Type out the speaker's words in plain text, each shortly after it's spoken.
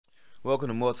Welcome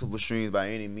to Multiple Streams by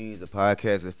Any Means, the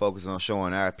podcast that focuses on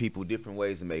showing our people different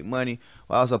ways to make money,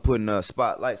 while also putting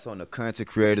spotlights on the content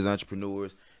creators,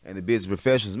 entrepreneurs, and the business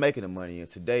professionals making the money. And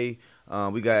today,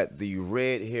 we got the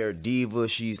red hair diva.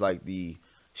 She's like the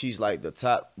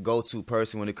top go-to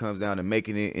person when it comes down to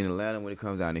making it in Atlanta, when it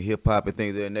comes down to hip hop and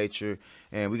things of that nature.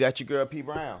 And we got your girl P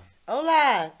Brown.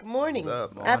 Hola, good morning. What's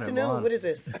up? Afternoon, what is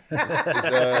this?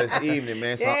 It's evening,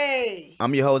 man. So Yay!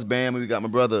 I'm your host, Bam, and we got my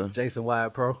brother Jason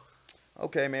Wyatt Pro.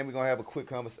 Okay, man, we're gonna have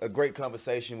a great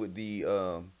conversation with the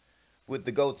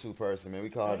go-to person, man.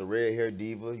 We call her the red hair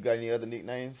diva. You got any other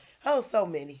nicknames? Oh, so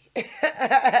many.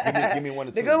 Give me one or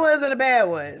two. The good ones or the bad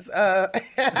ones.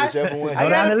 Whichever one. I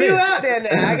got a few out there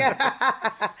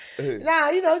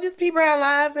now. Nah, just P Brown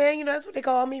Live, man. That's what they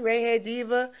call me, redhead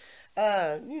diva.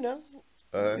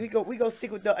 We go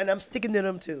stick with them, and I'm sticking to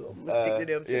them too. I'm gonna stick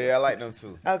to them too. Yeah, I like them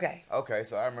too. Okay. Okay,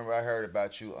 so I remember I heard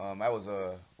about you. I was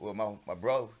my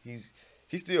bro.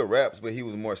 He still raps, but he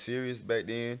was more serious back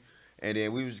then. And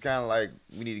then we was kind of like,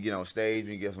 we need to get on stage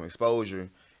and get some exposure.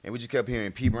 And we just kept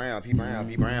hearing P Brown, P Brown,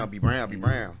 P Brown, P Brown, P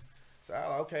Brown. So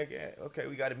I was like, okay,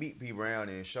 we got to meet P Brown.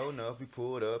 And sure enough, we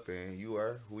pulled up, and you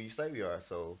are who you say you are.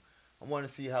 So I want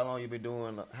to see how long you've been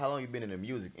in the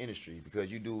music industry, because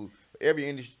you do every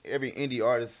indie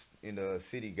artist in the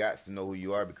city got to know who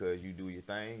you are because you do your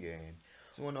thing. And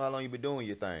just want to know how long you've been doing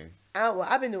your thing. Well,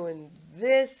 I've been doing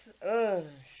this.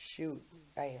 Shoot,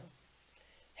 I am.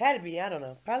 Had to be, I don't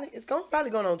know. Probably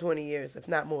going on 20 years, if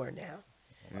not more now.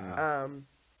 Wow.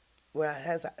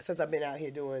 Since I've been out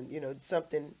here doing,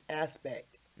 something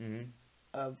aspect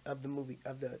of the movie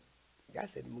I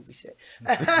said the movie shit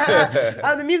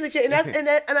of the music shit, and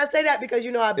I say that because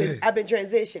I've been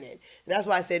transitioning, and that's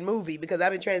why I said movie, because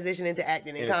I've been transitioning to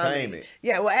acting and comedy.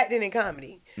 Yeah, well, acting and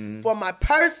comedy for my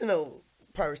personal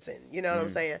person, you know what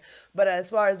I'm saying. But as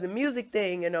far as the music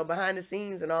thing, behind the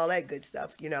scenes and all that good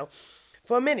stuff,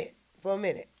 for a minute.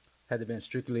 Had it been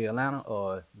strictly Atlanta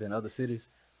or been other cities?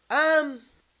 Well,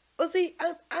 see,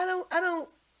 I don't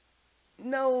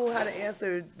know how to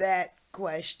answer that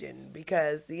question,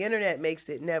 because the internet makes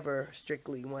it never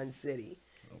strictly one city.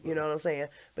 Okay. You know what I'm saying?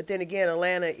 But then again,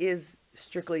 Atlanta is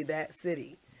strictly that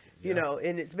city,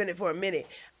 and it's been it for a minute.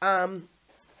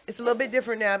 It's a little bit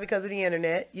different now because of the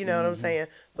internet, you know what I'm saying?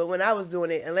 But when I was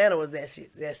doing it, Atlanta was that city.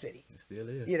 It still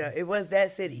is. It was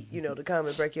that city, to come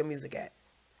and break your music at.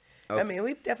 Okay. I mean,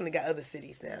 we've definitely got other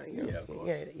cities now. Yeah, of course.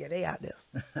 Yeah, they out there.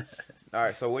 All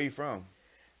right, so where you from?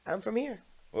 I'm from here.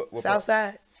 What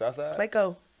Southside. Southside?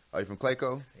 Clayco. Are you from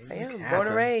Clayco? I am. Born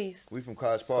and raised. We from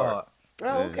College Park.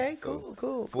 Oh, okay.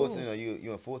 Cool. Fulton,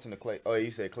 you in Fulton or Clay? Oh, you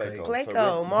said Clayco.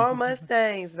 Clayco. Morrow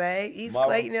Mustangs, babe. East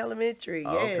Clayton Elementary.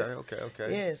 Yes.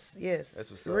 Okay. Yes. That's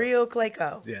what's up. Real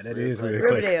Clayco. Yeah, that is real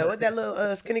Riverdale. What that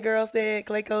little skinny girl said?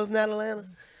 Clayco's not Atlanta.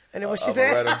 And then what she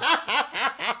said?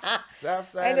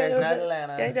 Southside is not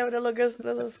Atlanta. Ain't that what the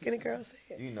little skinny girl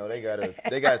said?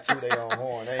 They got toot their own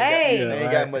horn. They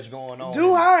ain't got much going on.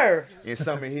 Do her. In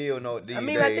Summer Hill, these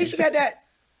days. I think she got that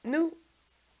new.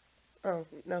 Oh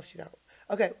no, she don't.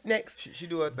 Okay, next. She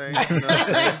do her thing. You know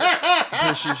what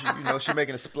I'm saying? She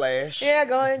making a splash. Yeah,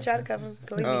 go ahead and try to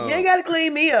clean me. You ain't got to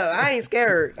clean me up. I ain't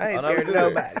scared. Scared of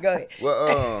nobody. Go ahead.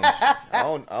 Well, I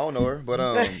don't know her, but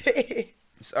all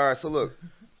right. So look,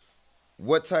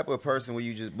 what type of person were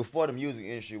you before the music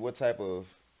industry? What type of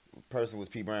person was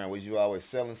P Brown? Was you always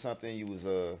selling something? You was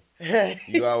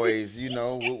you always,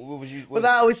 what was you? Was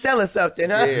I always selling something,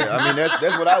 huh? Yeah, I mean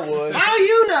that's what I was. How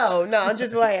you know? No, I'm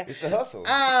just playing. It's the hustle.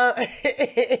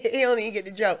 He don't even get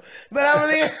the joke, but I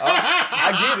mean,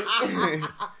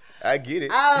 I get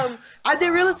it. I did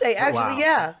real estate actually. Wow.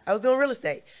 Yeah, I was doing real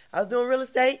estate.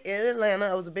 In Atlanta.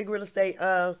 I was a big real estate.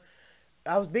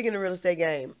 I was big in the real estate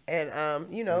game, and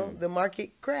the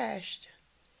market crashed.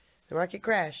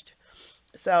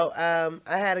 So I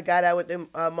had a guy that I went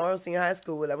to Morrow Senior High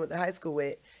School with. I went to high school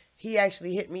with. He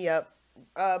actually hit me up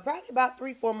probably about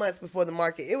 3-4 months before the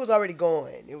market. It was already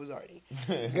going. It was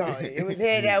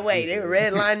headed that way. They were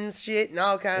redlining shit and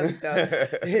all kinds of stuff.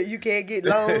 You can't get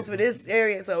loans for this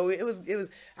area, so it was.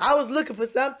 I was looking for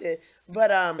something,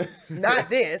 but not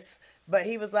this. But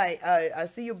he was like, I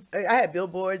see you. I had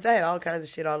billboards. I had all kinds of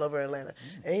shit all over Atlanta.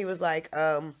 And he was like,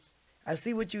 I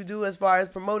see what you do as far as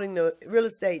promoting the real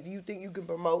estate. Do you think you can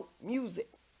promote music?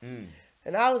 And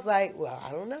I was like, well,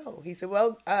 I don't know. He said,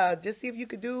 well, just see if you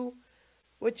could do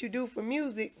what you do for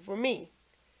music for me.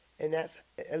 And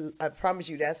I promise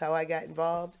you, that's how I got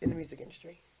involved in the music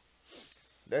industry.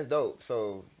 That's dope.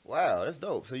 So wow, that's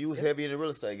dope. So you was Yeah. heavy in the real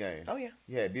estate game. Oh yeah.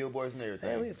 You had billboards and everything.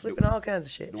 Man, we were flipping all kinds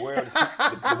of shit. The world is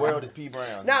the world is P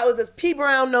Brown. No, it was a P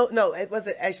Brown. No, it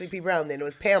wasn't actually P Brown then. It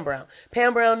was Pam Brown.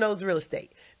 Pam Brown knows real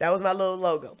estate. That was my little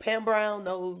logo. Pam Brown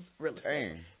knows real estate.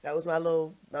 Dang. That was my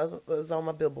little. That was on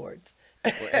my billboards.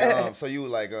 And, so you were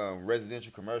like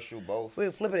residential, commercial, both. We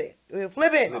were flipping it. We were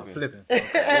flipping. Flipping. We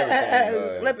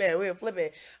were flipping. We were flipping.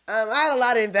 I had a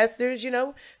lot of investors. You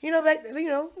know. Back. You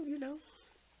know.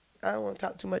 I don't want to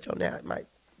talk too much on that. It might.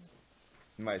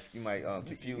 You might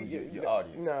confuse your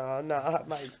audience. No, I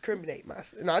might incriminate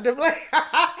myself. No, I'm just like.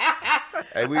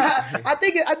 Hey, I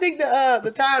think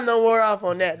the time don't wear off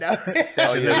on that though.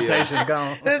 Oh, yeah. Limitations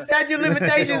gone. The statute of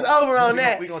limitations over on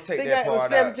that. We gonna take think that was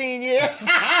part 17 years.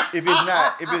 If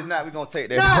it's not, we gonna take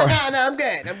that part. No, I'm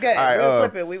good. All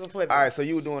right, We were flipping. All right, so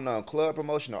you were doing club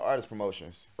promotion or artist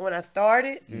promotions? When I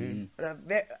started, Mm-hmm.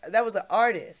 that was an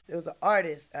artist. It was an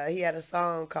artist. He had a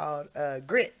song called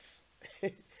Grits.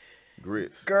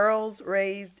 Grits. Girls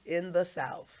Raised in the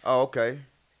South. Oh, okay.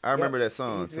 I remember that He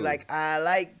song used to too. be like, I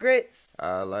like grits.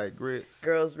 I like grits.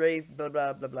 Girls raised blah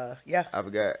blah blah blah. Yeah. I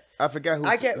forgot who.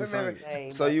 I can't who remember sang his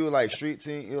name, So but- you were like street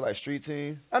team. You were like street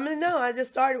team. I mean, no, I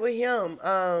just started with him.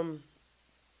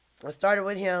 I started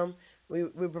with him. We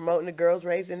were promoting the Girls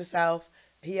Raised in the South.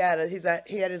 He had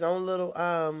his own little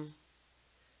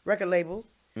record label,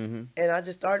 Mm-hmm. and I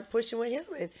just started pushing with him.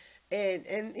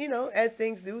 And you know, as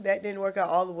things do, that didn't work out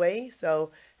all the way.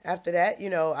 So after that, you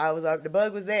know, the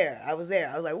bug was there. I was there.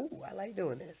 I was like, ooh, I like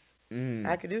doing this. Mm.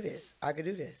 I could do this.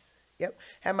 Yep.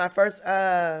 Had my first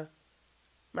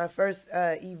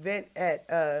event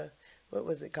at what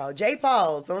was it called? J.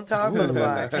 Paul's on Tar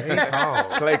Boulevard.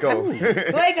 Clayco.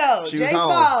 Clayco, She was J.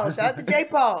 home. Paul. Shout out to J.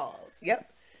 Paul's.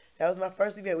 Yep. That was my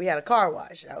first event. We had a car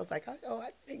wash. I was like, I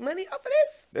make money off of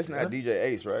this. That's not DJ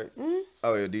Ace, right? Mhm.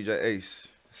 Oh yeah, DJ Ace.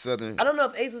 Southern. I don't know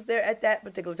if Ace was there at that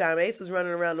particular time. Ace was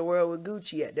running around the world with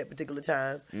Gucci at that particular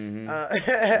time.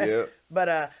 Mm-hmm. Yep. But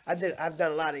I've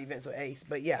done a lot of events with Ace.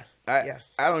 But yeah, I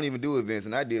don't even do events,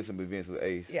 and I did some events with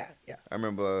Ace. yeah. I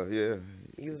remember. Yeah.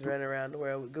 He was running around the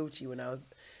world with Gucci when I was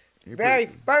He very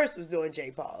pretty- first was doing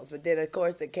J. Paul's, but then of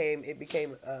course it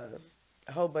became a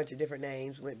whole bunch of different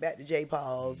names. Went back to J.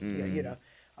 Paul's, you know,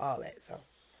 all that. So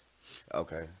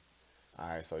Okay. All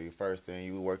right. So your first thing,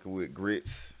 you were working with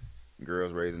Grits,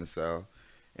 Girls Raised in the South,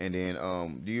 and then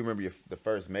do you remember the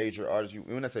first major artist?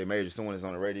 When I say major, someone that's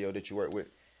on the radio that you worked with.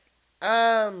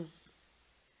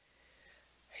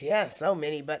 yeah, so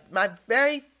many. But my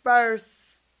very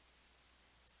first,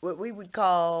 what we would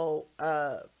call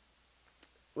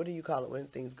what do you call it when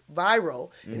things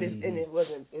viral? And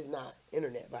it's not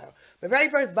internet viral. My very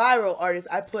first viral artist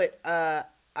I put I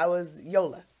was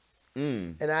Yola.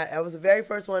 Mm. And I was the very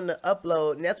first one to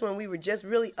upload, and that's when we were just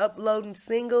really uploading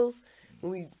singles.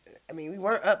 We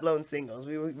weren't uploading singles.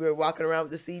 We were walking around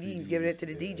with the CDs, giving it to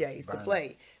the DJs to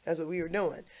play. That's what we were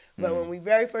doing. But when we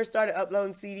very first started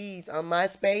uploading CDs on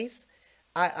MySpace,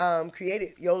 I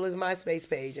created Yola's MySpace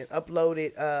page and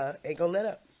uploaded Ain't Gonna Let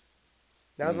Up.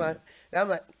 That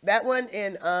was that one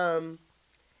and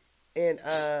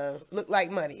Look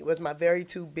Like Money was my very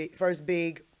first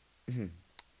big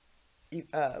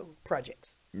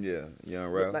projects. Yeah, Young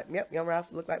Ralph. Young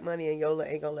Ralph, Look Like Money, and Yola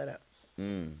Ain't Gonna Let Up.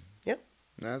 Mm. Yep.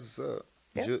 That's what's up.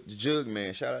 Yeah. Jug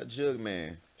Man. Shout out to Jug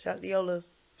Man. Shout out to Yola.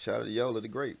 Shout out to Yola the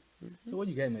Great. So what,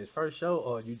 you gave him his first show,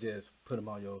 or you just put him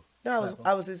on your? No, platform?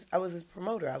 I was his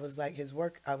promoter. I was like his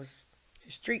work. I was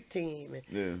his street team, and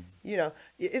Yeah. you know,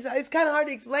 it's kind of hard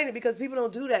to explain it because people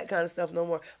don't do that kind of stuff no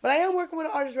more. But I am working with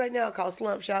an artist right now called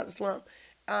Slump. Shout out to Slump.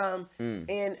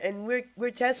 And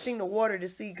we're testing the water to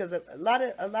see, because a lot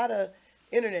of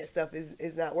internet stuff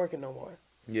is not working no more.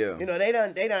 Yeah. You know, they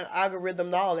done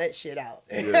algorithmed all that shit out.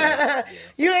 Yeah.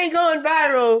 You ain't going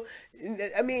viral.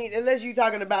 I mean, unless you're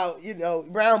talking about, you know,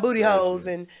 brown booty holes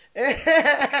and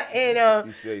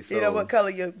You say so. you know what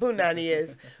color your punani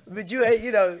is. But you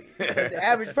know, the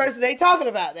average person ain't talking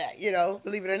about that, you know,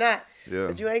 believe it or not. Yeah.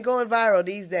 But you ain't going viral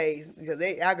these days because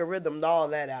they algorithmed all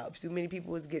that out. Too many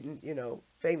people was getting, you know,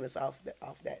 famous off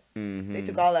that. Mm-hmm. They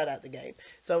took all that out the game.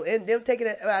 So in them taking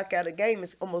it out of the game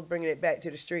is almost bringing it back to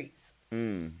the streets.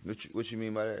 What you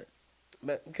mean by that?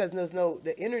 But because there's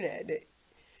the internet.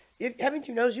 Haven't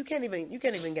you noticed you can't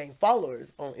even gain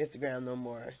followers on Instagram no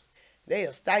more?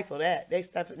 They'll stifle that.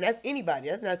 And that's anybody.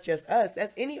 That's not just us.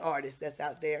 That's any artist that's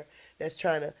out there that's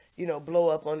trying to, you know, blow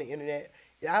up on the internet.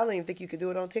 I don't even think you could do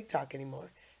it on TikTok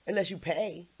anymore. Unless you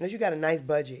pay. Unless you got a nice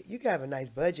budget. You can have a nice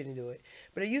budget and do it.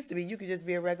 But it used to be you could just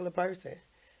be a regular person.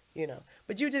 You know.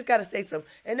 But you just gotta say something.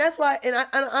 And that's why, and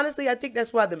honestly I think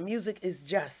that's why the music is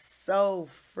just so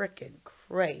freaking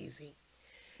crazy.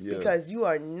 because you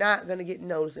are not gonna get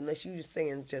noticed unless you just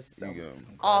saying just some You go.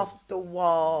 off the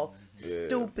wall, Yeah.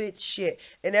 stupid shit.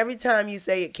 And every time you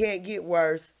say it can't get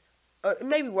worse, or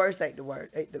maybe worse ain't the word,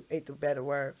 ain't the better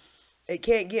word. It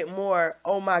can't get more.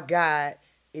 Oh my God,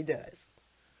 it does.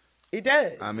 It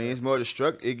does. I mean, it's more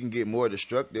destructive. It can get more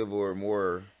destructive or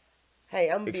more. Hey,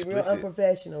 I'm gonna be real explicit.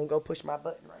 unprofessional and go push my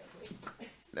button right quick.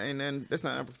 Ain't nothing. That's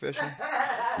not unprofessional.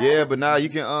 Yeah, but now you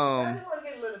can I just want to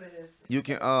get a little bit of this. you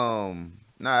can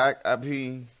nah I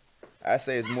mean I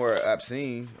say it's more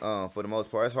obscene for the most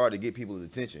part. It's hard to get people's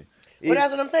attention. Well,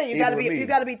 that's what I'm saying. even with me. You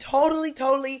gotta be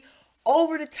totally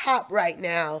over the top right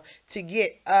now to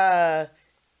get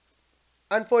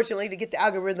unfortunately to get the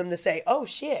algorithm to say, oh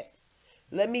shit,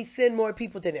 let me send more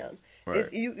people to them. Right.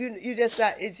 It's you just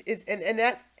not it's and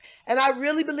that's and I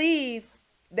really believe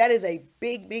that is a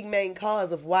big main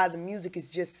cause of why the music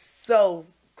is just so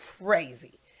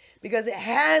crazy. Because it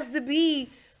has to be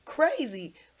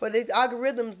crazy for the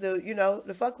algorithms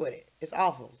to fuck with it. It's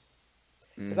awful.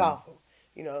 It's awful.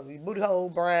 You know, booty hole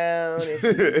brown. And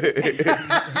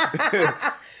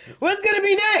what's gonna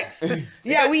be next?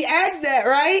 Yeah, we asked that,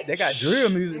 right? They got drill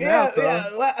music now, so.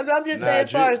 Well, I'm just Nah, saying,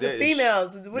 as far as the that is-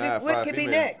 females, what could be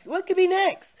next? What could be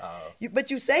next?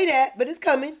 But you say that, but it's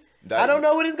coming. I don't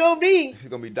know what it's gonna be. It's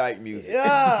gonna be dyke music.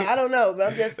 Yeah, I don't know, but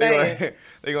I'm just saying.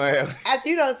 They gonna have. After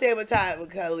you don't say what type of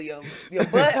color your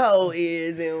butthole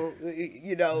is, and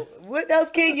what else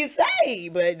can you say?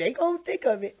 But they gonna think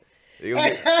of it. They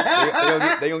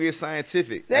gonna get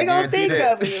scientific. They I gonna guarantee think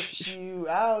that. of it. Shoot,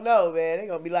 I don't know, man. They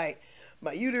gonna be like,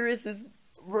 my uterus is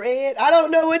red. I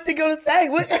don't know what they're gonna say.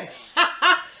 What?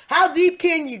 How deep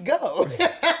can you go?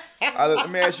 Let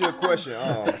me ask you a question.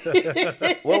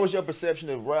 What was your perception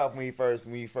of Ralph when you first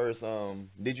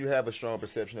did you have a strong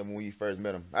perception of him when you first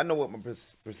met him? I know what my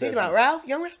perception. Think about Ralph,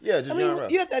 young Ralph? Yeah, just young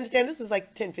Ralph. You have to understand this was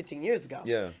like 10, 15 years ago.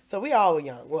 Yeah. So we all were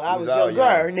young. Well, I We was was all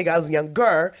younger, young. nigga. I was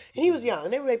younger, and he was young.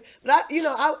 And they were, but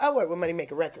I worked with Money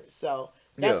Maker Records, so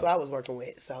that's Yeah. what I was working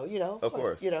with. So Of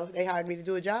course. they hired me to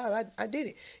do a job. I did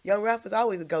it. Young Ralph was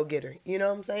always a go getter. You know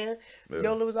what I'm saying? Yeah.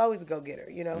 Yola was always a go getter.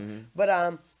 Mhm. But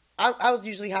I was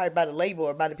usually hired by the label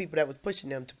or by the people that was pushing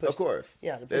them to push. Of course.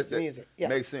 Yeah, to push the That music. Yeah.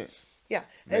 Makes sense. Yeah.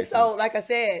 And Makes so, sense. like I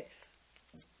said,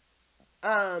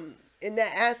 in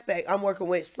that aspect, I'm working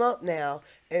with Slump now,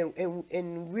 and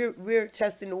we're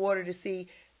testing the water to see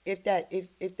if that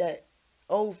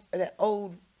old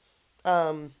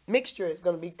mixture is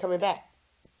going to be coming back.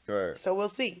 Right. So we'll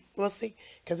see,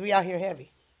 because we out here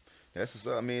heavy. That's what's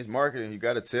up. I mean, it's marketing. You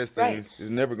got to test Right. things. It's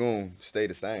never going to stay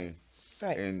the same.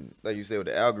 Right. And like you said with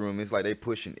the algorithm, it's like they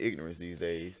pushing ignorance these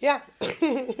days. Yeah.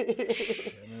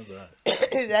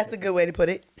 That's a good way to put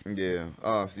it. Yeah.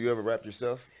 So you ever rap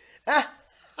yourself?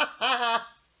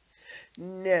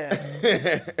 No.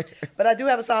 But I do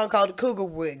have a song called The Cougar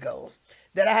Wiggle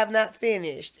that I have not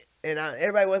finished. And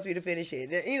everybody wants me to finish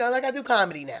it. And, like I do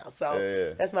comedy now. So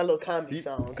Yeah. that's my little comedy You-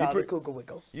 song you called pre- The Cougar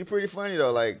Wiggle. You pretty funny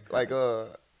though. I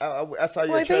saw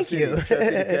you Well, at Trap thank City, you. Trap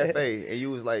City Cafe, and you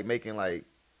was like making like.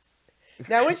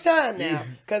 Now, which time now?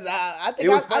 Because I think It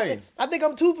was funny. I think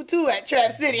I'm 2 for 2 at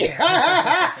Trap City.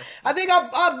 I think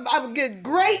I'm good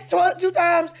great 2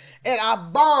 times, and I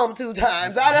bombed 2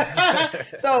 times.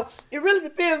 So it really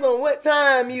depends on what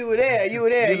time you were there.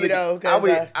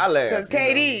 I laughed. Because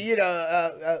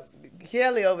KD,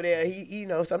 Kelly over there, he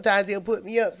sometimes he'll put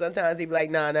me up. Sometimes he'll be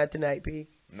like, nah, not tonight, P.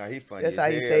 No, he funny. That's as how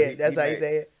you hell. say it. That's how you made-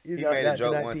 say it. He made not a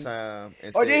joke tonight, one P. time.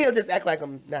 And Or said, then he'll just act like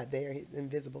I'm not there. He's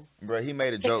invisible. Bro, he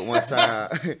made a joke one time.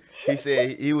 He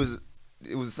said it was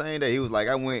the same day. He was like,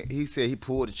 he said he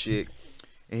pulled a chick,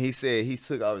 and he said he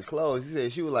took off his clothes. He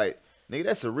said, she was like, nigga,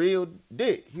 that's a real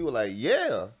dick. He was like,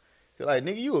 yeah. He was like,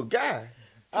 nigga, you a guy.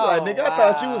 He was like, nigga, I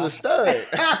thought you was a stud.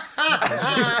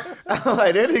 I'm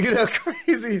like, that nigga that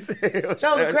crazy as hell.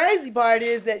 No, the crazy part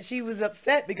is that she was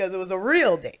upset because it was a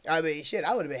real dick. I mean, shit,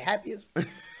 I would have been happy as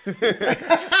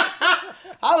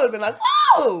I would have been like,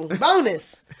 whoa,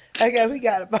 bonus. Okay, we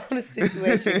got a bonus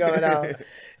situation going on.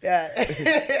 Yeah.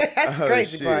 That's the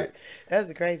crazy shit. part. That's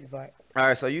the crazy part. All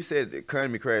right, so you said the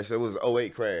economy crash. So it was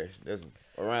 08 crash. That's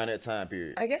around that time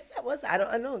period. I guess that was, I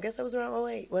know, I guess that was around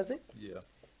 08, was it? Yeah.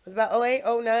 It was about 08,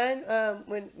 09,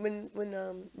 when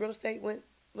real estate went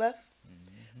left.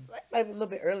 Maybe a little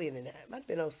bit earlier than that. Might have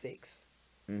been 06.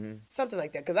 Mm-hmm. Something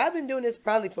like that. Because I've been doing this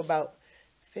probably for about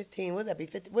 15, what would that be?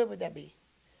 50, what would that be?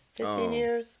 15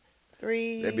 years?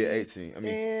 3? That'd be 18. I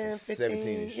mean, 10, 15.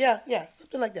 17-ish. Yeah,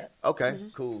 something like that. Okay,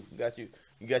 cool. Got you.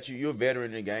 You're a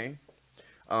veteran in the game.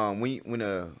 When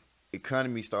the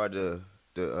economy started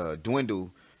to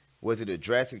dwindle, was it a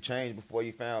drastic change before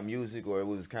you found music, or it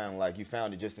was kind of like you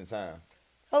found it just in time?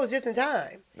 I was just in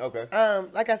time. Okay.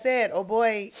 Like I said, oh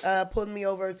boy, pulled me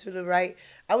over to the right.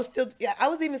 I was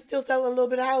even still selling a little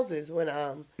bit of houses when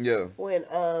Yeah.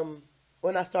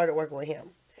 when I started working with him.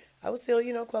 I was still,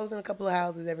 closing a couple of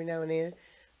houses every now and then,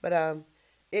 but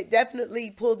it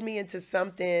definitely pulled me into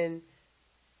something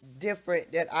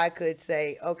different that I could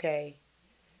say, okay,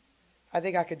 I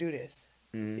think I could do this.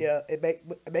 Mm-hmm. Yeah, it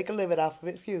make a living off of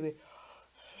it. Excuse me.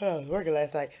 I was working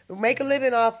last night. Make a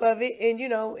living off of it, and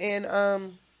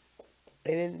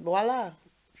then voila,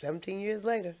 17 years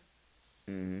later,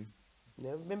 Mm-hmm.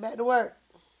 never been back to work.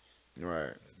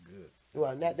 Right.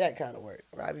 Well, not that kind of work.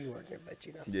 I be working, but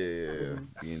Yeah.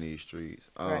 Be in these streets.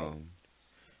 Right.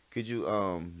 Could you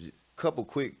couple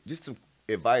quick, just some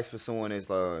advice for someone that's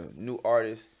a new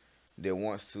artist that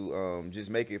wants to just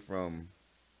make it from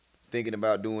thinking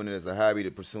about doing it as a hobby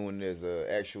to pursuing it as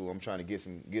a actual, I'm trying to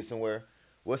get somewhere.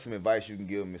 What's some advice you can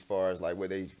give them as far as like what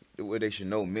they should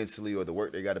know mentally or the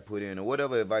work they got to put in or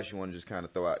whatever advice you want to just kind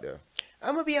of throw out there?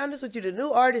 I'm gonna be honest with you. The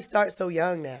new artists start so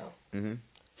young now. Mm-hmm.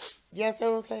 You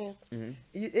understand what I'm saying? Mm-hmm.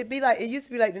 It used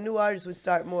to be like the new artists would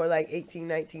start more like 18,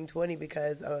 19, 20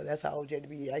 because that's how old you had to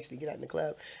be to actually get out in the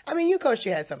club. I mean, you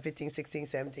had some 15, 16,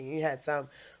 17. You had some,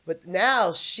 but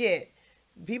now shit,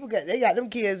 they got them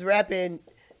kids rapping.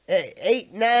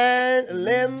 8, 9,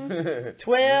 11,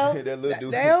 12. That little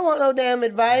dude. They don't want no damn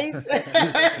advice.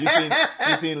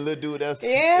 you seen the little dude that's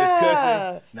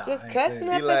yeah, Nah, just I ain't cussing seen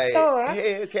up He like, the store.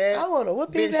 hey, okay. I want to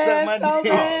whoop his Bitch, suck ass my so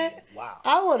dick. bad. Wow.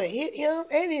 I want to hit him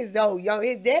and his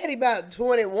his daddy about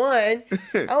 21.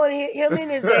 I want to hit him in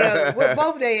his damn with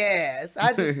both their ass.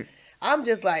 I'm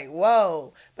just like,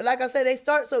 whoa. But like I said, they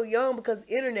start so young because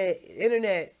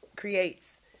internet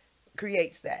creates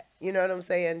that. You know what I'm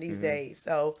saying these days.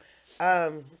 So I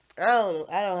don't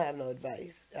have no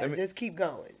advice. Just keep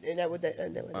going. And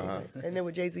then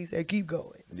what Jay-Z said, keep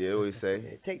going. Yeah, what he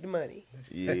say? Take the money.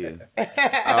 Yeah.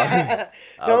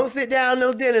 Don't sit down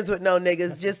no dinners with no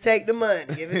niggas. Just take the money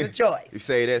if it's a You choice.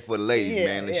 say that for the ladies, Yeah,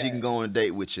 man. Like yeah. She can go on a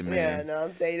date with you, man. Yeah, no,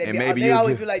 I'm saying And they, maybe they you'll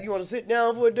always give- be like, you want to sit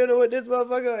down for a dinner with this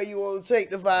motherfucker, or you want to take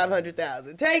the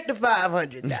 500,000? Take the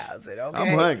 500,000, okay?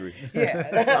 I'm hungry. Yeah,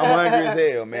 I'm hungry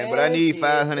as hell, man. But I need Shit,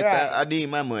 500,000. right. I need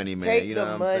my money, man. Take You know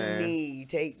the what I'm saying? money.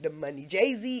 Take the money.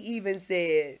 Jay-Z even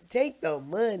said, take the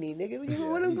money, nigga.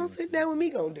 What I'm going to sit down with me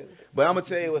going to do? But I'm gonna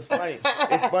tell you what's funny.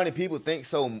 It's funny. People think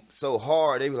so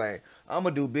hard. They be like, I'm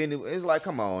gonna do business. It's like,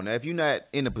 come on. Now, if you're not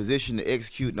in a position to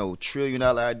execute no $1 trillion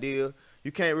idea,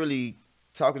 you can't really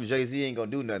talking to Jay-Z ain't gonna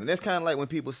do nothing. That's kind of like when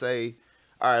people say,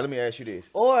 all right, let me ask you this.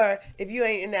 Or if you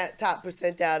ain't in that top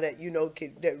percentile that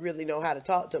that really know how to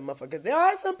talk to a motherfucker. There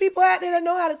are some people out there that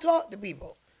know how to talk to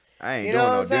people. I ain't You doing know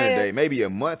no what I'm dinner saying? day. Maybe a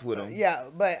month with them. Yeah,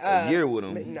 but A year with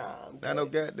them. but nah, Not no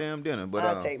goddamn dinner. But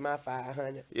I'll take my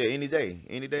 500. yeah, any day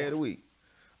of the week.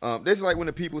 This is like when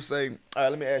the people say, all right,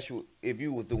 let me ask you, if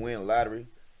you was to win a lottery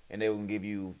and they would give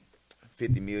you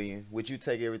 $50 million, would you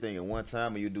take everything at one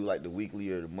time, or you do like the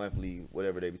weekly or the monthly,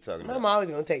 whatever they be talking about? I'm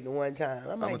always gonna take the one time.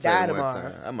 I I'ma might take die it one tomorrow.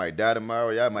 time. I might die tomorrow.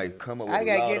 Y'all might come up with I a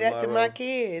gotta law get that to tomorrow. my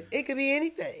kids. It could be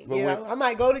anything. But You when- know, I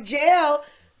might go to jail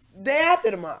day after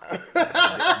tomorrow.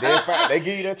 They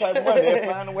give you that type of money. They'll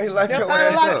find a way to lock They'll your probably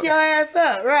ass lock up. your ass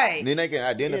up, right? Then they can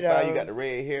identify you got the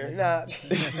red hair. Nah.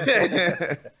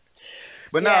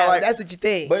 But Yeah, no, like that's what you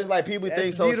think. But it's like people That's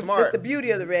think so beautiful. smart. That's the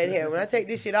beauty of the red hair. When I take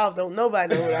this shit off, don't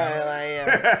nobody know who the hell I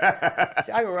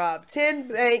am. I can rob 10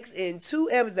 banks in 2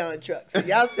 Amazon trucks.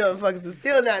 Y'all still motherfuckers will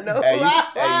still not know Hey, who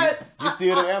I you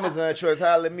steal them Amazon trucks,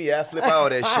 holler at me. I flip all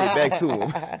that shit back to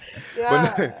them.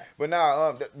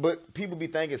 Yeah. But people be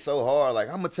thinking so hard, like,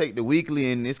 I'm going to take the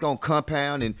weekly and it's going to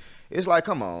compound. And it's like,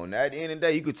 come on. At the end of the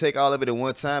day, you could take all of it at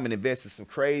one time and invest in some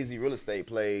crazy real estate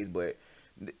plays. But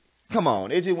come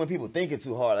on. It's just when people thinking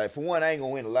too hard. Like, for one, I ain't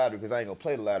going to win the lottery because I ain't going to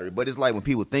play the lottery. But it's like when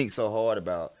people think so hard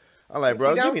about, I'm like, bro,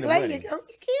 you give don't me the play, money. you can't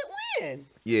win.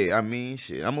 Yeah, I mean,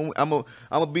 shit. I'm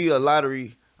gonna be a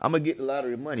lottery. I'm gonna get the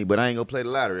lottery money, but I ain't gonna play the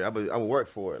lottery. I'm gonna work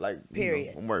for it. Like,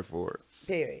 Period. I'm work for it.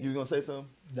 Period. You was gonna say something?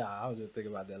 Nah, I was just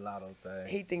thinking about that lotto thing.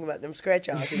 He thinking about them scratch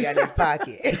offs he got in his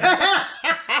pocket.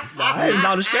 I ain't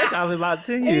know the scratch off in about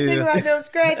 10 He thinking years. about them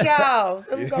scratch offs.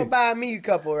 I'm gonna buy me a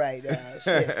couple right now.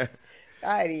 Shit.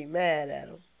 I ain't even mad at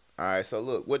him. All right. So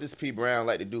look, what does P Brown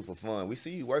like to do for fun? We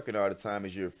see you working all the time.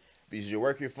 Is your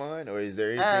work your fun, or is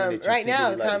there anything that you Right see now, that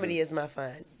you the like to comedy do? is my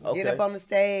fun. Okay. Get up on the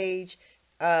stage,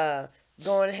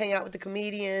 going to hang out with the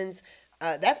comedians.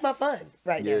 That's my fun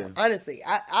right Yeah. now. Honestly,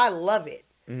 I love it.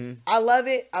 Mhm. I love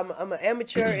it. I'm an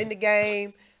amateur in the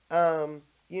game.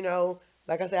 You know,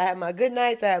 like I said, I have my good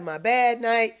nights. I have my bad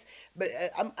nights. But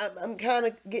I'm kind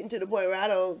of getting to the point where I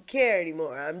don't care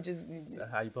anymore. I'm just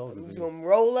How you supposed to I'm be? just gonna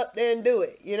roll up there and do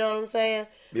it. You know what I'm saying?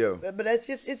 Yeah. But it's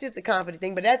just a confident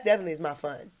thing. But that definitely is my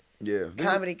fun. Yeah.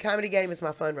 Comedy game is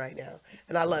my fun right now,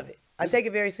 and I love it. I take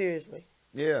it very seriously.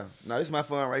 Yeah. No, this is my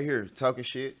fun right here. Talking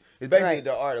shit. It's basically Right.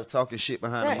 the art of talking shit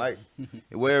behind the Right. mic.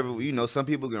 Wherever, you know, some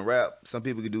people can rap, some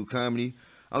people can do comedy.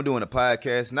 I'm doing a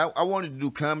podcast. Now I wanted to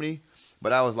do comedy,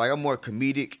 but I was like, I'm more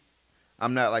comedic.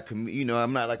 I'm not like,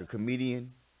 I'm not like a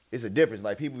comedian. It's a difference.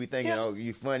 Like people be thinking, Yeah. oh,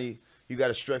 you funny. You got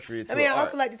to structure it to I mean, I art.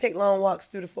 also like to take long walks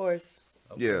through the forest,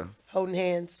 Yeah. holding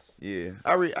hands. Yeah.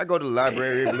 I go to the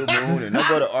library every blue moon, and I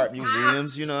go to art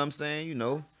museums. You know what I'm saying? You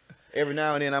know, every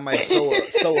now and then I might sew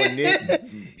a knit.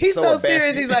 He's sew so a basket.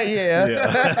 serious. He's like, yeah,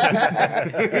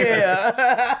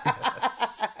 yeah.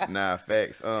 Nah,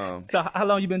 facts. So how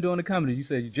long you been doing the comedy? You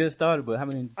said you just started, but how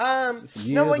many? No,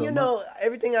 Years well, or you know,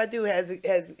 everything I do has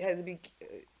to be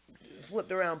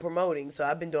flipped around promoting. So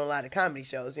I've been doing a lot of comedy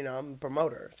shows. You know, I'm a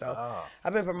promoter, so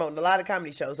I've been promoting a lot of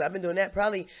comedy shows. So I've been doing that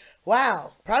probably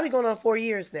going on 4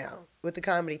 years now with the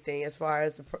comedy thing as far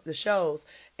as the shows.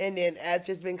 And then I've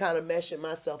just been kind of meshing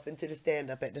myself into the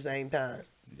stand-up at the same time.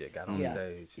 Yeah, got on Yeah.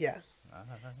 stage. Yeah.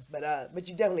 Uh-huh. But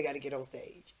you definitely got to get on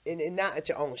stage and not at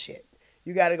your own shit.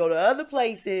 You got to go to other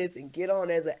places and get on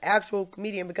as an actual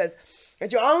comedian because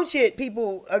at your own shit,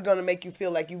 people are going to make you feel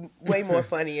like you way more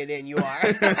funnier than you are.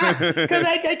 Because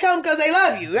they come because they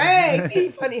love you. Hey, be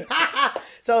funny.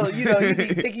 So, you know, you be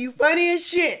thinking you funny as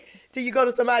shit till you go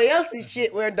to somebody else's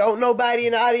shit where don't nobody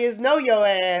in the audience know your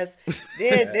ass.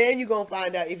 Then you going to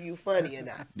find out if you funny or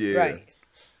not. Yeah. Right.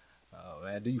 Oh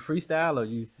man, do you freestyle or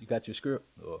you got your script?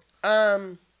 Or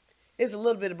It's a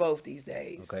little bit of both these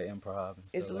days. okay, improv. And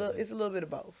It's a stuff little. like that. It's a little bit of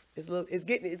both.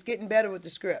 It's getting better with the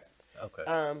script. Okay.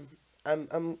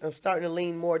 I'm starting to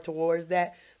lean more towards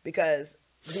that because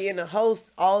being a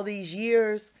host all these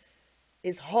years,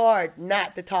 it's hard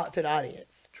not to talk to the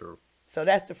audience. True. So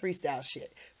that's the freestyle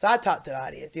shit. So I talk to the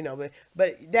audience, you know,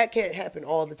 but that can't happen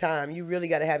all the time. You really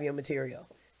got to have your material.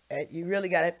 And you really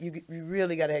got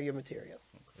to have your material.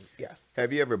 Yeah.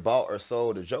 Have you ever bought or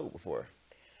sold a joke before?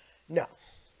 No,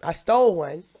 I stole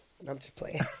one. I'm just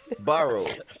playing.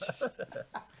 Borrowed.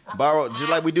 Borrowed, just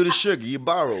like we do the sugar. You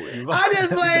borrow it. I'm just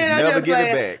playing. I'm Never just give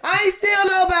it playing. back. I ain't steal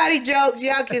nobody jokes.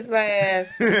 Y'all kiss my ass.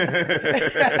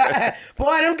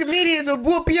 Boy, them comedians will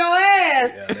whoop your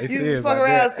ass. Yeah, they You serious fuck about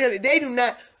around that. stealing. They do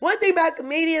not. One thing about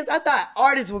comedians, I thought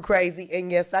artists were crazy,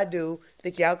 and yes, I do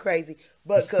think y'all crazy.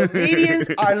 But comedians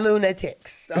are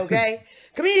lunatics. Okay,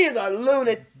 comedians are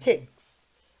lunatics.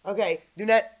 Okay,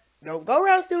 don't go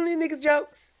around stealing these niggas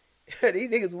jokes. These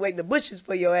niggas waiting the bushes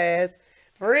for your ass.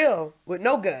 For real, with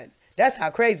no gun. That's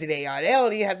how crazy they are. They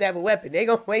don't even have to have a weapon. They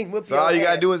gonna wait and whoop So your all you ass.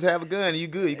 gotta do is have a gun and you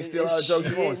good. You can steal all the jokes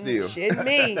you want to steal. Shitting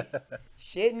me.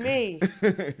 Shitting me.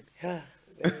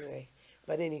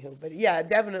 But anywho, yeah,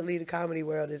 definitely the comedy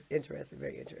world is interesting,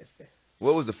 very interesting.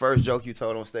 What was the first joke you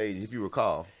told on stage, if you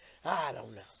recall? I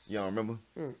don't know. You don't remember?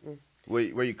 Mm-mm.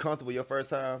 Were you comfortable your first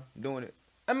time doing it?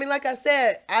 I mean, like I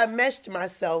said, I meshed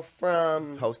myself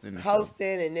from Hosting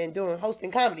the and then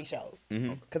hosting comedy shows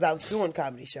Mhm. because I was doing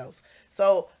comedy shows.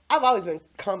 So I've always been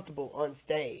comfortable on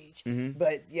stage. Mhm.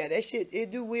 But yeah, that shit,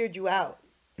 it do weird you out.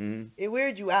 Mm-hmm. It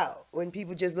weirds you out when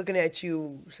people just looking at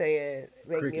you saying,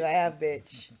 make me Cricket. laugh,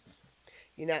 bitch.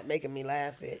 You're not making me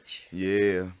laugh, bitch.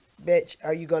 Yeah. Bitch,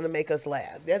 are you going to make us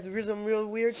laugh? That's some real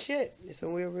weird shit. It's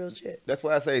some real shit. That's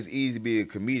why I say it's easy to be a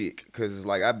comedic, because it's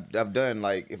like I've done,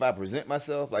 like, if I present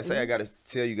myself, like say I got to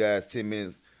tell you guys 10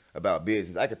 minutes about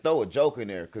business, I could throw a joke in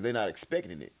there because they're not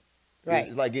expecting it. Right.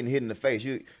 It's like getting hit in the face.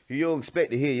 You don't expect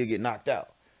to hear, you get knocked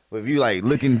out. But if you like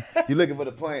looking for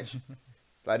the punch,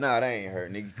 like, nah, that ain't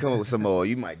hurt, nigga. Come up with some more.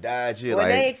 You might dodge it. When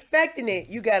Like, they expecting it,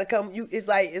 you got to come. It's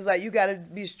like you got to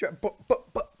be straight.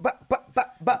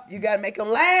 You got to make them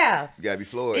laugh. you gotta be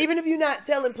Floyd. Even if you're not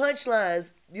telling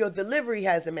punchlines, your delivery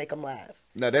has to make them laugh.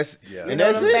 No, that's Yeah. You and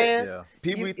know that's what I'm it. saying? Yeah.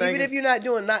 People be Even thinking, if you're not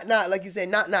doing not like you say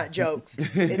not jokes, and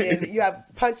then you have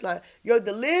punchline, your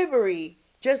delivery,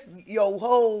 just your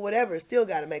whole whatever, still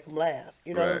got to make them laugh.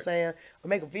 You know what I'm Right. saying? Or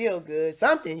make them feel good,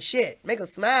 something, shit, make them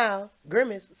smile,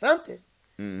 grimace, something.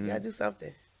 Mhm. You gotta do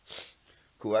something.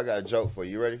 Cool, I got a joke for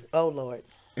you. You ready? Oh Lord,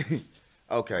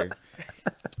 Okay.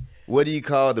 What do you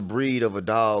call the breed of a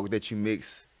dog that you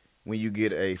mix when you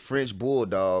get a French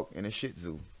bulldog and a Shih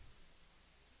Tzu?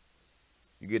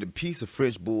 You get a piece of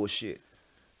French bullshit.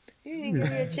 you didn't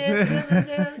give me a chance to listen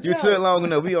to the You joke. took long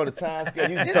enough. We on the time scale.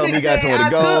 You This told me nigga you got said somewhere to I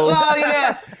go. took long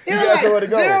enough. It You was got somewhere to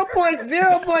go. like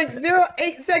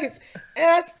 0.08 seconds, and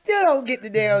I still don't get the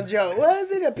damn joke. What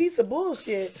is it? A piece of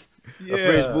bullshit. Yeah. A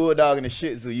French bulldog and a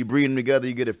Shih Tzu. You breed them together,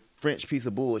 you get a French piece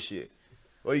of bullshit.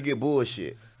 Or you get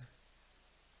bullshit.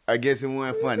 I guess it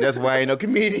wasn't fun. That's why I ain't no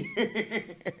comedian.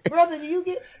 Brother, do you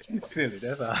get? You silly.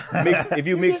 That's all. If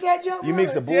you mix, get that joke, you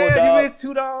mix a brother? bulldog. Yeah, you mix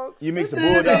 2 dogs. You mix a Listen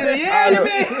to bulldog. this nigga. Yeah, All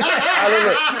you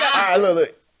right, mean-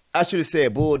 look. I should have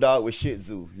said bulldog with Shih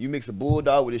Tzu. You mix a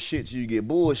bulldog with a Shih Tzu, you get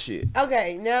bullshit.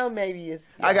 Okay, now maybe it's.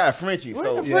 I got a Frenchie, Where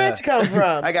so the French come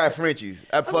from? I got Frenchies.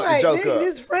 I I'm fucked like, the joke nigga, up.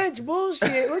 this French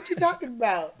bullshit. What you talking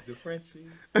about? The Frenchie.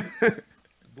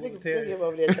 Look at him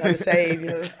over there trying to save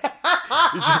him.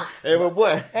 Hey, my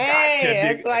boy.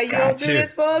 Hey, that's why you don't do Gotcha.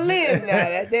 this for a living now.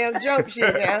 That damn joke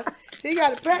shit now. So you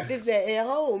got to practice that at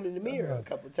home in the mirror a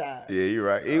couple times. Yeah, you're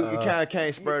right. It kind of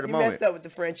can't spur the You moment. messed up with the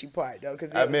Frenchie part though, cause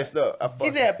I messed up. I fucked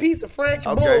He said a piece of French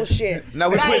Okay. bullshit. No,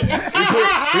 we putting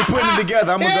it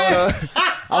together. I'm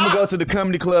gonna go to the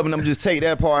comedy club and I'm just take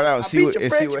that part out and A see piece what of see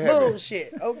French what happens.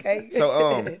 bullshit. Okay.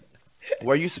 So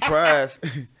were you surprised?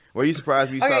 Were you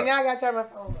surprised when you Okay, saw? now I gotta turn my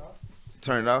phone off.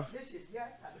 Turn it off. This shit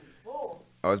got to be full.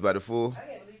 Oh, it's about to full. I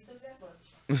can't believe you took that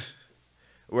much.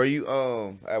 Were you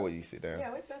I would you sit down.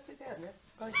 Yeah, wait till I sit down, man.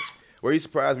 Go ahead. Were you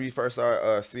surprised when you first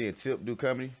started seeing Tip do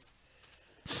comedy?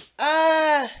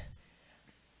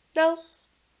 No.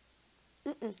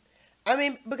 Mm-mm. I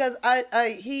mean, because I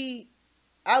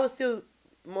was still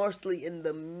mostly in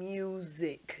the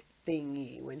music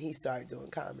thingy when he started doing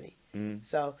comedy. Mm.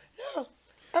 So no,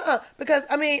 because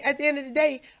I mean, at the end of the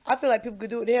day, I feel like people could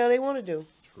do what the hell they want to do.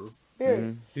 True. Period.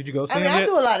 Mhm. Did you go see I him mean, I yet?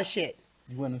 do a lot of shit.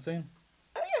 You went and seen him?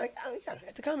 Oh, yeah,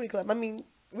 at the comedy club. I mean,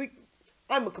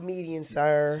 I'm a comedian,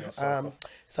 sir.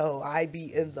 So I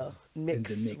be in the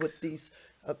mix, with these,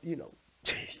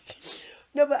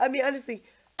 No, but I mean, honestly,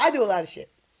 I do a lot of shit.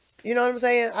 You know what I'm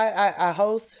saying? I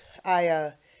host.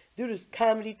 I do this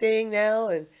comedy thing now,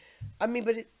 and I mean,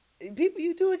 but people,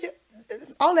 you do it.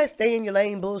 All that stay in your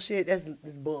lane bullshit. That's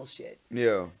bullshit.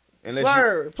 Yeah.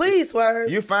 Swerve, please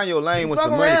swerve. You find your lane You once fuck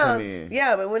the money around. come in.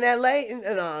 Yeah, but when that lane,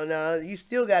 no, you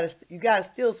gotta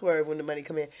still swerve when the money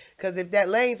come in. Cause if that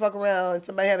lane fuck around and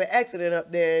somebody have an accident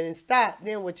up there and stop,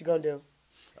 then what you gonna do?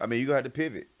 I mean, you gonna have to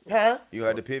pivot. Huh? You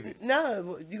had to pivot.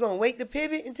 No, you gonna wait to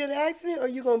pivot until the accident, or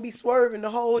you gonna be swerving the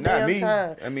whole Not damn me.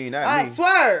 time? I mean, not I me.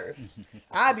 swerve.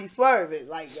 I be swerving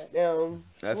like goddamn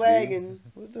That's swagging.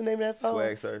 What's the name of that song?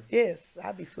 Swag surf. Yes,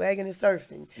 I be swagging and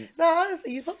surfing. No,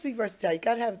 honestly, you're supposed to be versatile. You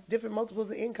gotta have different multiples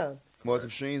of income.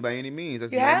 Multiple streams by any means.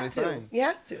 That's You the name have of the to. thing. You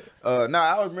have to.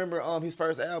 I remember his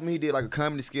first album. He did like a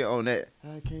comedy skit on that.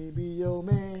 I can't be your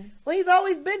man. Well, he's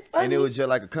always been funny. And it was just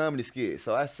like a comedy skit.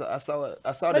 So I saw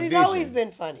but the he's vision. always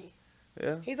been funny.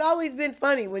 Yeah. He's always been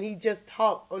funny when he just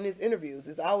talked on his interviews.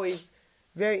 It's always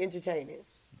very entertaining.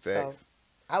 Facts. So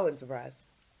I wasn't surprised.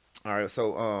 All right.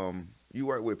 So you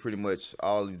work with pretty much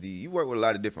you work with a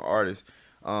lot of different artists.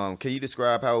 Can you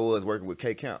describe how it was working with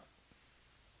K Camp?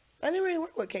 I didn't really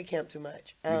work with K Camp too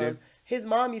much. You did? His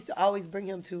mom used to always bring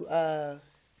him to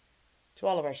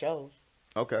all of our shows.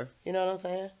 Okay. You know what I'm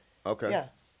saying? Okay. Yeah.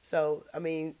 So I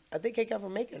mean, I think K Camp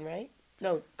from Macon, right?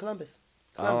 No, Columbus.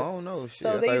 I don't know. Shit.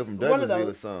 So I they thought it was used from one of Douglasville or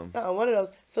those. something. One of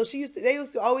those. So they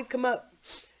used to always come up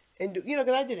and do, because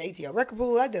I did an ATL record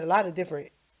pool. I did a lot of different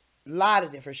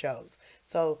shows.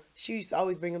 So she used to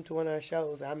always bring him to one of her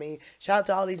shows. I mean, shout out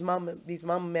to all these mama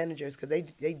managers because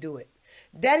they do it.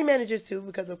 Daddy managers too,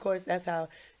 because of course that's how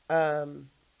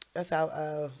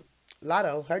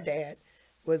Lotto, her dad,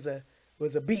 was a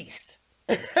beast.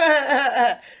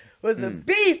 Was a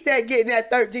beast at getting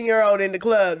that 13-year-old in the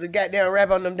club to goddamn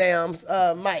rap on them damn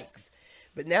mics.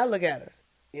 But now look at her.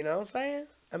 You know what I'm saying?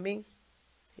 I mean,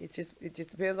 it just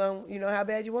depends on how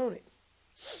bad you want it.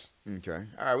 Okay.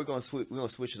 All right, we're gonna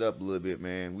switch it up a little bit,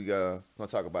 man. We gonna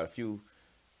talk about a few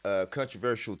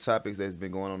controversial topics that's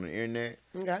been going on the internet.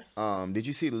 Okay. Did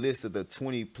you see the list of the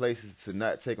 20 places to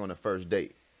not take on a first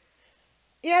date?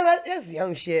 Yeah, but that's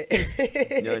young shit.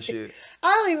 Young shit. I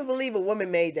don't even believe a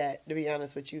woman made that, to be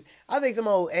honest with you. I think some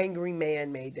old angry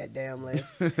man made that damn list.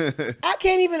 I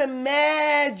can't even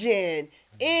imagine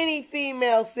any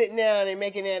female sitting down and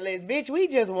making that list. Bitch, we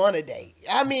just want a date.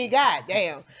 I mean,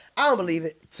 goddamn. I don't believe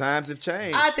it. Times have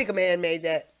changed. I think a man made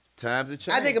that. Times have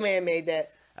changed. I think a man made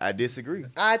that. I disagree.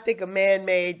 I think a man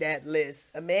made that list.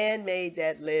 A man made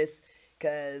that list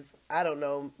because, I don't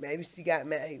know, maybe she got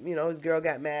mad. His girl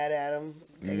got mad at him.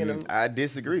 Taking him. I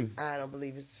disagree. I don't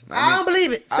believe it. I don't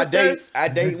believe it, sisters. I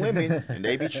date women, and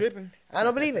they be tripping. I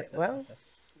don't believe it. Well,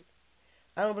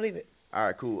 I don't believe it. All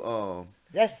right, cool.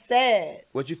 That's sad.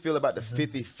 What you feel about the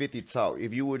 50-50 talk?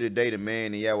 If you were to date a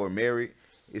man and y'all were married,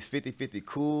 is 50-50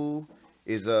 cool?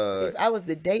 If I was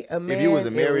to date a man if you was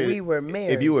and married, we were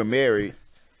married. If you were married,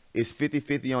 is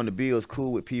 50-50 on the bills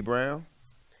cool with P. Brown?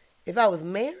 If I was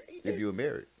married? If you were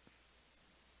married.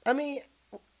 I mean,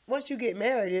 once you get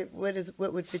married, what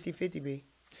would 50-50 be?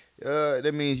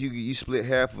 That means you split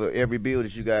half of every bill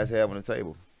that you guys have on the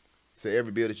table. So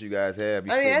every bill that you guys have,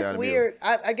 you I split mean, down that's the weird.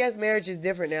 I guess marriage is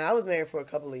different now. I was married for a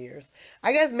couple of years.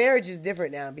 I guess marriage is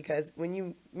different now because when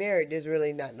you married, there's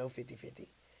really not no 50-50.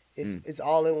 It's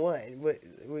all in one.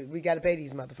 We got to pay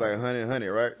these motherfuckers. It's like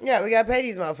 100, right? Yeah, we got to pay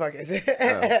these motherfuckers.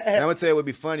 And I'm gonna tell you what'd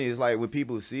be funny is like when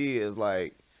people see it, it's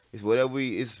like it's whatever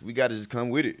we got to just come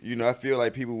with it. You know, I feel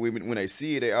like people when they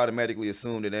see it, they automatically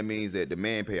assume that means that the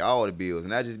man pay all the bills,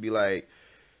 and I just be like.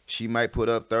 She might put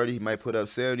up 30, he might put up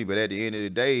 70, but at the end of the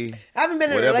day, I haven't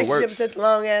been in a relationship works. such a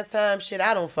long ass time. Shit,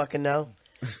 I don't fucking know.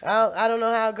 I don't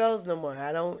know how it goes no more.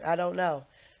 I don't know.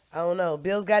 I don't know.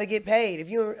 Bills got to get paid.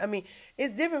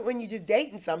 It's different when you just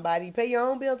dating somebody. You pay your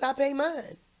own bills, I pay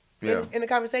mine. Yeah. In a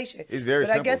conversation. It's very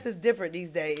simple. I guess it's different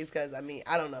these days because I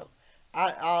don't know.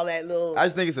 All that little. I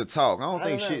just think it's a talk. I don't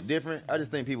think know. shit different. I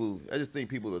just think people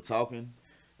are talking,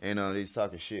 and they just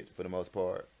talking shit for the most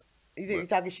part. You think you're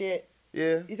talking shit?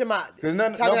 Yeah. You talking about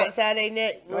nobody, outside their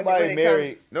neck?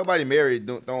 Nobody married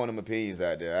throwing them opinions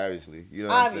out there, obviously. You know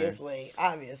what I'm saying?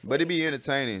 Obviously. But it'd be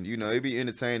entertaining, you know, it'd be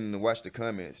entertaining to watch the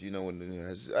comments, you know,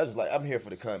 I'm here for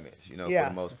the comments, you know, for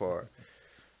the most part.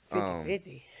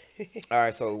 50-50. All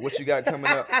right, so what you got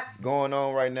coming up, going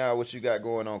on right now? What you got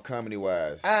going on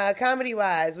comedy-wise?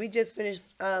 Comedy-wise, we just finished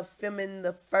filming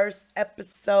the first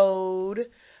episode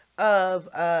of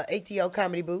ATO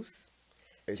Comedy Boost.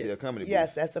 ATL Comedy Booth.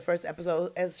 Yes, that's the first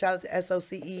episode. Shout out to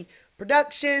SOCE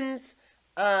Productions.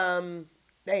 Damn,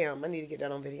 I need to get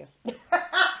that on video.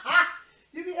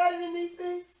 You be editing these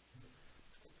things?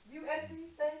 You edit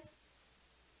these things?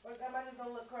 Or am I just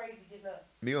gonna look crazy getting up?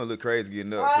 You gonna look crazy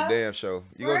getting up. It's a damn show.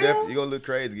 You gonna look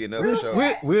crazy getting up for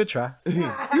sure. We'll try.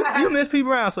 you miss P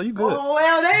Brown, so you good. Oh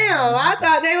well, damn! I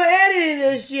thought they were editing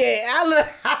this shit.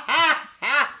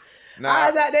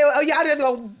 I thought they were. Oh, y'all just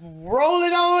gonna roll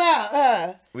it on out,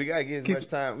 huh? We gotta get as much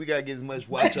time. We gotta get as much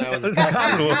watch hours as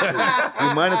possible. We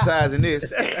monetizing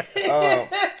this.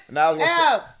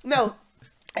 No.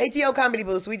 ATO Comedy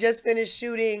Boost. We just finished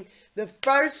shooting the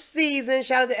first season.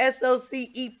 Shout out to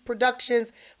SOCE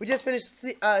Productions. We just finished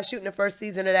shooting the first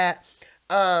season of that.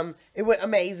 It went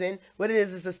amazing. What it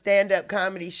is a stand-up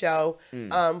comedy show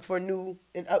for new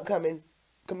and upcoming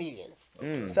comedians.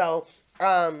 So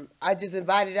I just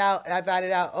invited out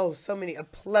a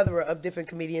plethora of different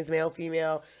comedians, male,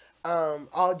 female,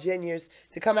 all genders,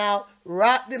 to come out,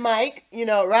 rock the mic,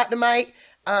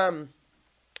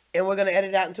 and we're going to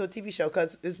edit it out into a TV show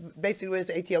because it's basically what it's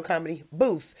ATL Comedy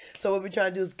Boost. So what we're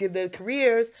trying to do is give their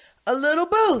careers a little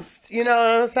boost, you know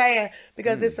what I'm saying?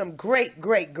 Because there's some great,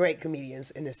 great, great comedians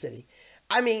in the city.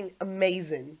 I mean,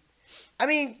 amazing. I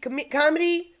mean,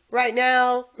 comedy right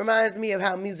now reminds me of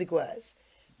how music was.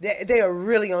 They are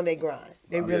really on their grind.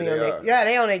 They on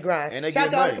their grind. And shout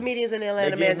out to all the comedians in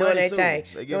Atlanta, man, doing their thing.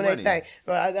 Doing their thing.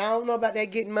 But I don't know about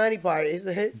that getting money part.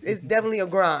 It's definitely a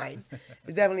grind.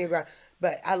 It's definitely a grind.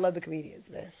 But I love the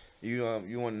comedians, man. You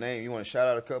want to shout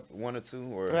out one or two?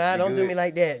 Or don't do me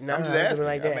like that. No, I'm just asking.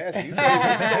 I'm asking. You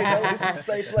say no. This is a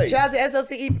safe place. Shout out to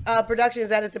SOCE Productions.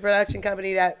 That is the production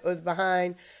company that was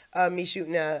behind me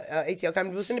shooting ATL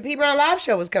Comedy Boost. And the P Brown Live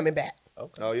Show was coming back.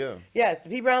 Okay. Oh, yeah. Yes, the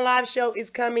P Brown Live Show is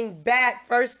coming back.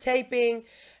 First taping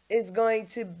is going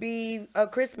to be a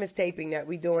Christmas taping that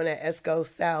we're doing at Esco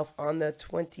South on the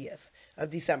 20th of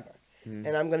December.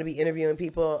 And I'm going to be interviewing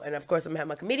people. And, of course, I'm going to have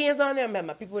my comedians on there. I'm going to have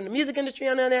my people in the music industry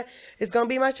on there. It's going to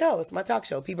be my show. It's my talk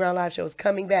show. P Brown Live Show is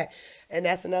coming back. And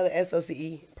that's another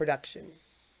SOCE production.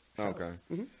 So, okay.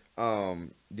 All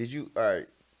right.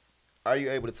 Are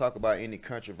you able to talk about any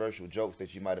controversial jokes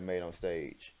that you might have made on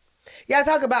stage? Yeah, I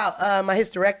talk about my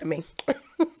hysterectomy.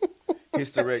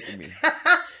 Hysterectomy.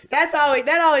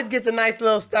 That always gets a nice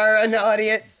little stir in the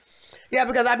audience. Yeah,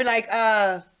 because I'd be like,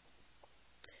 I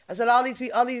said all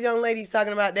these young ladies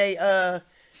talking about they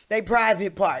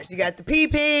private parts. You got the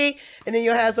pee, and then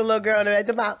you'll have some little girl in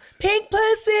the about pink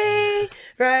pussy,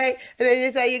 right? And then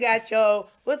you say you got your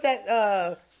what's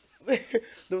that?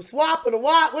 The swap or the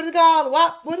wop? What is it called? The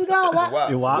wop? What is it called? Wop?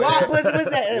 Wop pussy? What's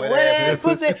that? Wet ass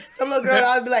pussy? Some little girl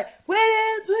always be like, wet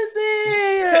ass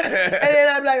pussy. And then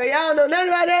I'd be like, well, y'all don't know nothing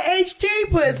about that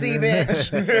HT pussy,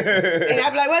 bitch. And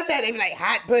I'd be like, what's that? They'd be like,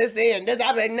 hot pussy. And this,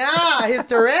 I'd be like, nah,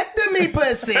 hysterectomy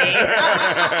pussy.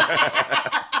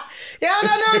 Y'all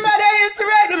don't know about that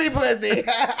hysterectomy pussy.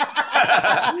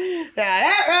 Now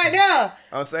that right now.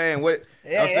 I'm saying what.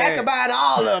 Yeah, that combine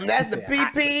all of them. That's the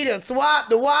PP, the swap,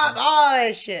 the wop, all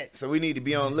that shit. So we need to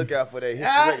be on the lookout for that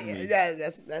hysterectomy.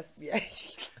 That's yeah.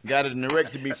 Got a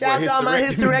neurectomy. Shout out to all my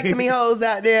hysterectomy hoes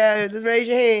out there. Just raise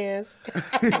your hands.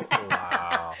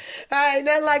 Wow. I ain't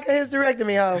nothing like a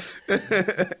hysterectomy hoe.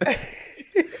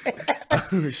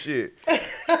 Oh, shit.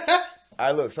 All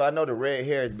right, look. So I know the red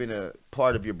hair has been a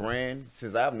part of your brand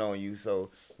since I've known you. So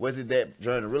was it that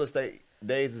during the real estate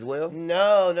days as well?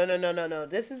 No.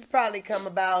 This has probably come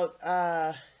about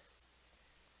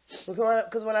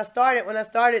because when I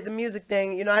started the music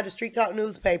thing, you know, I had a Street Talk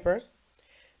newspaper,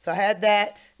 so I had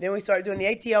that. Then we started doing the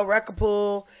ATL record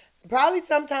pool. Probably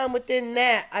sometime within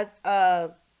that,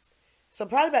 so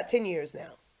probably about 10 years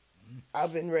now.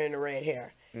 I've been wearing the red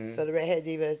hair. Mm-hmm. So the redhead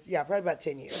diva, yeah, probably about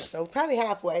 10 years. So probably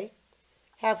halfway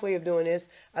of doing this.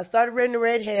 I started wearing the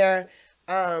red hair,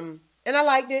 and I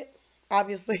liked it,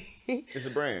 obviously. It's a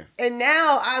brand. And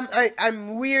now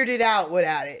I'm weirded out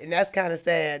without it, and that's kind of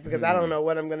sad because I don't know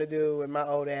what I'm gonna do when my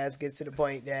old ass gets to the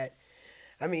point that,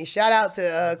 I mean, shout out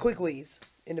to Quick Weaves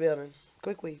in the building.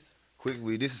 Quick Weaves. Quick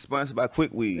Weaves. This is sponsored by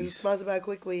Quick Weaves. This is sponsored by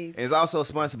Quick Weaves. And it's also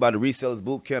sponsored by the Resellers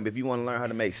Bootcamp. If you want to learn how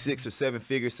to make 6 or 7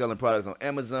 figures selling products on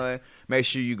Amazon, make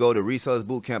sure you go to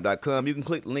resellersbootcamp.com. You can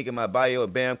click the link in my bio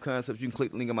at BAM Concepts. You can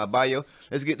click the link in my bio.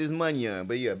 Let's get this money on.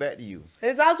 But yeah, back to you. And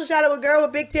it's also shout out with girl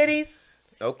with big titties.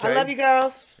 Okay. I love you,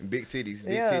 girls. Big titties.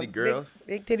 Big titty girls.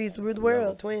 Big titties rule the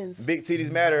world. Twins. Big titties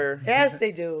matter. Yes,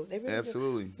 they do. They really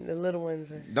Absolutely. do. The little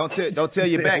ones. Don't tell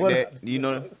your back that. You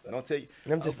know, don't tell you.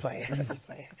 I'm just playing. I'm just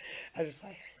playing.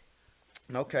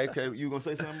 Okay. You gonna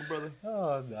say something, brother?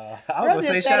 Oh, no. I Brother was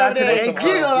gonna just say sat shout out over to there and the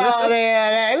giggled all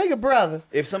there. Look at brother.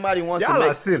 If somebody wants to Y'all are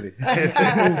make, silly.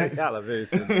 Y'all are very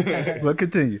silly. But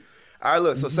continue. all right,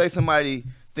 look. So say somebody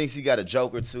thinks he got a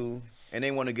joke or two, and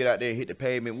they want to get out there and hit the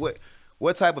pavement.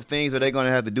 What type of things are they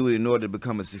gonna have to do in order to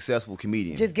become a successful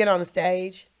comedian? Just get on the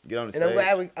stage. Get on the And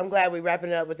stage. I'm glad we wrapping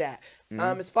it up with that.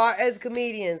 As far as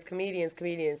comedians,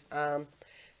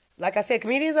 like I said,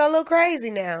 comedians are a little crazy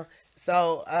now.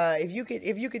 So if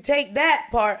you could take that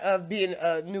part of being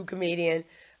a new comedian,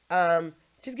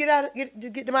 just get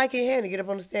the mic in your hand and get up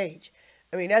on the stage.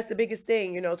 I mean, that's the biggest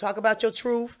thing, you know. Talk about your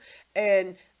truth,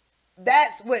 and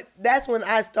that's when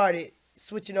I started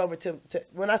switching over to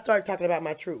when I started talking about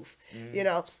my truth. You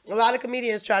know, a lot of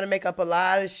comedians try to make up a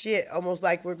lot of shit, almost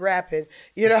like we're rapping.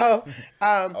 You know.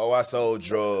 Oh, I sold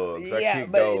drugs. Yeah,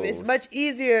 but it's much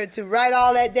easier to write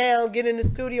all that down, get in the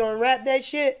studio and rap that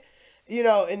shit. You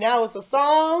know, and now it's a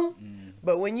song.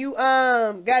 But when you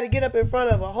got to get up in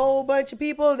front of a whole bunch of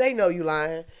people, they know you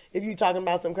lying. If you talking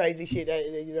about some crazy shit,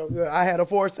 you know, I had a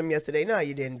foursome yesterday. No,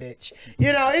 you didn't, bitch.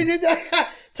 You know, it's just,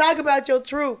 talk about your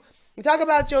truth. Talk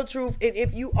about your truth, and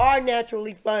if you are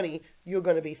naturally funny, you're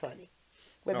gonna be funny.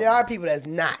 But there are people that's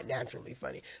not naturally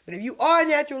funny. But if you are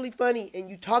naturally funny and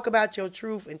you talk about your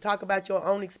truth and talk about your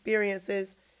own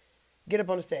experiences, get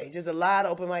up on the stage. There's a lot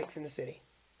of open mics in the city.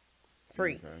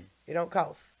 Free. Okay. It don't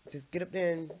cost. Just get up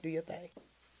there and do your thing.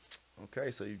 Okay,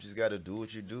 so you just got to do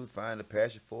what you do, find a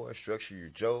passion for it, structure your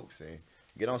jokes, and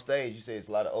get on stage. You say it's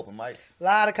a lot of open mics? A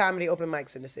lot of comedy open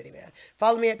mics in the city, man.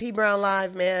 Follow me at P Brown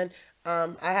Live, man.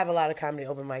 I have a lot of comedy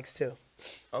open mics, too.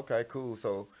 Okay, cool.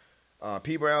 So,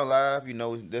 P Brown Live, you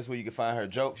know, that's where you can find her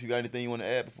jokes. You got anything you want to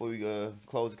add before we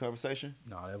close the conversation?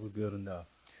 No, that was good enough.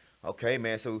 Okay,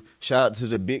 man. So, shout out to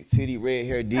the big titty red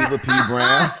hair diva, P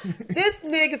Brown. This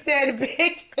nigga said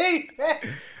big titty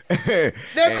red.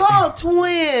 They're called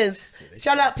twins.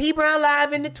 Shout out P Brown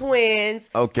Live and the twins.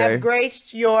 Okay. Have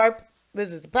graced your, what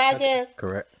is this, a podcast?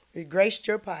 Correct. Graced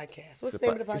your podcast. What's the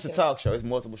name of the podcast? It's a talk show. It's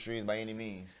multiple streams by any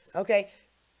means. Okay.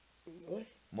 What?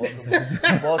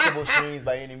 Multiple streams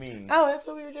by any means. Oh, that's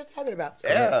what we were just talking about.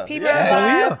 Yeah. P Brown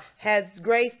Live has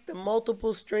graced the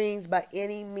multiple streams by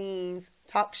any means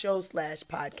talk show /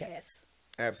 podcast.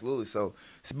 Absolutely. So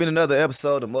it's been another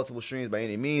episode of Multiple Streams by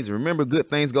Any Means. Remember, good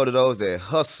things go to those that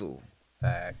hustle.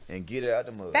 Facts. And get it out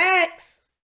the mud. Facts.